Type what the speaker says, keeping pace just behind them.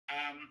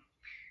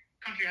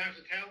country house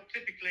hotel,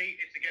 typically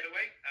it's a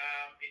getaway.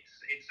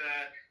 It's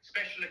a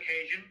special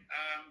occasion.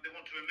 They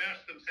want to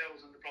immerse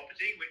themselves in the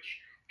property, which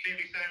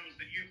clearly sounds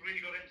that you've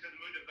really got into the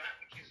mood of that,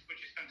 which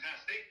is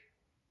fantastic.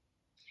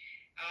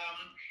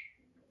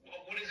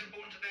 What is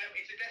important to them?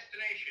 It's a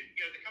destination.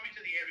 You know, they're coming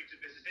to the area to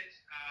visit it,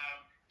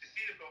 to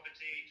see the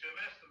property, to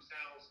immerse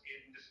themselves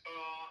in the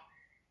spa,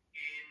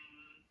 in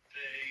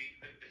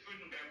the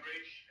food and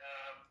beverage.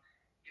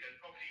 You know,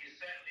 the property is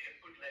certainly a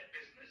food-led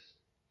business,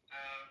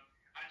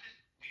 and just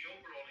the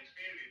overall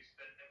experience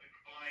that we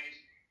provide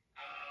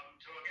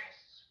to our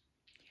guests.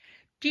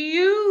 Do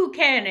you,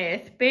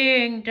 Kenneth,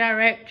 being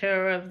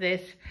director of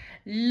this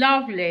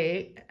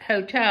lovely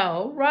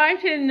hotel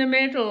right in the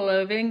middle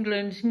of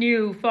England's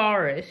New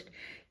Forest,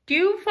 do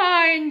you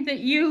find that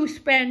you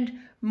spend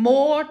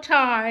more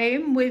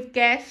time with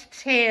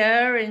guests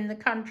here in the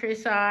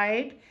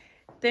countryside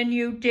than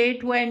you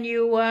did when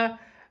you were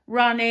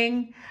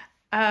running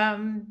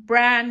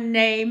brand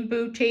name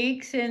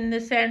boutiques in the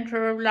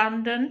centre of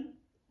London?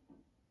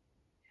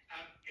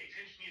 It's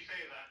interesting you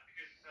say that,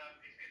 because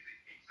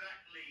it's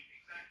exactly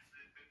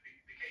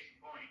the case in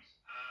point.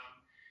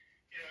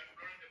 You know,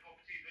 running the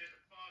property, there's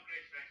a far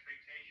greater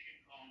expectation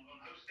on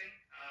hosting,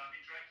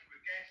 interacting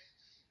with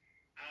guests,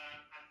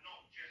 and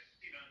not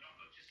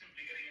just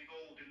simply getting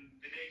involved in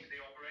the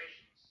day-to-day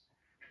operations.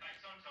 In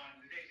fact,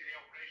 sometimes the day-to-day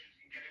operations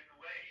can get in the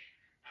way.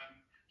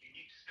 You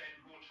need to spend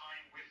more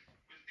time with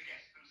the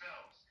guests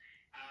themselves.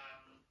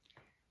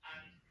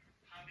 And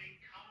having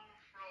come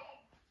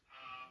from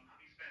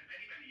having spent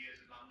many years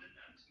in London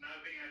and now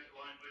being out at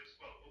Limewood,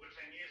 well, over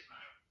 10 years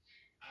now,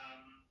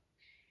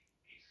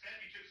 it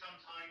certainly took some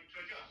time to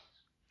adjust.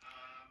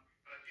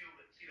 But I feel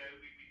that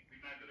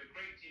we've now got a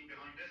great team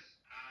behind us,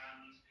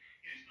 and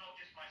it's not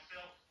just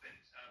myself that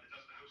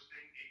does the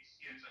hosting.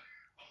 It's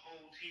a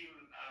whole team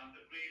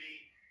that really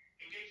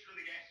engages with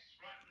the guests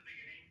right from the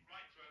beginning,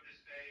 right throughout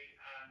this day,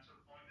 to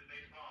the point that they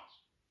depart.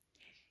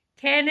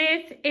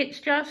 Kenneth, it's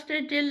just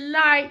a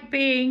delight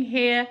being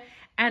here,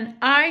 and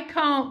I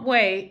can't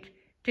wait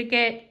to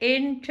get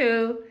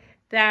into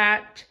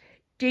that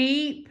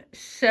deep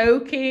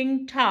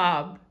soaking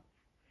tub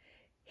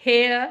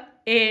here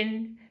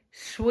in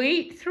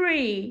Suite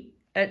 3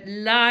 at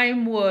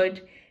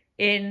Limewood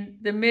in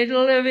the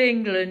middle of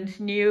England's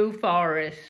New Forest.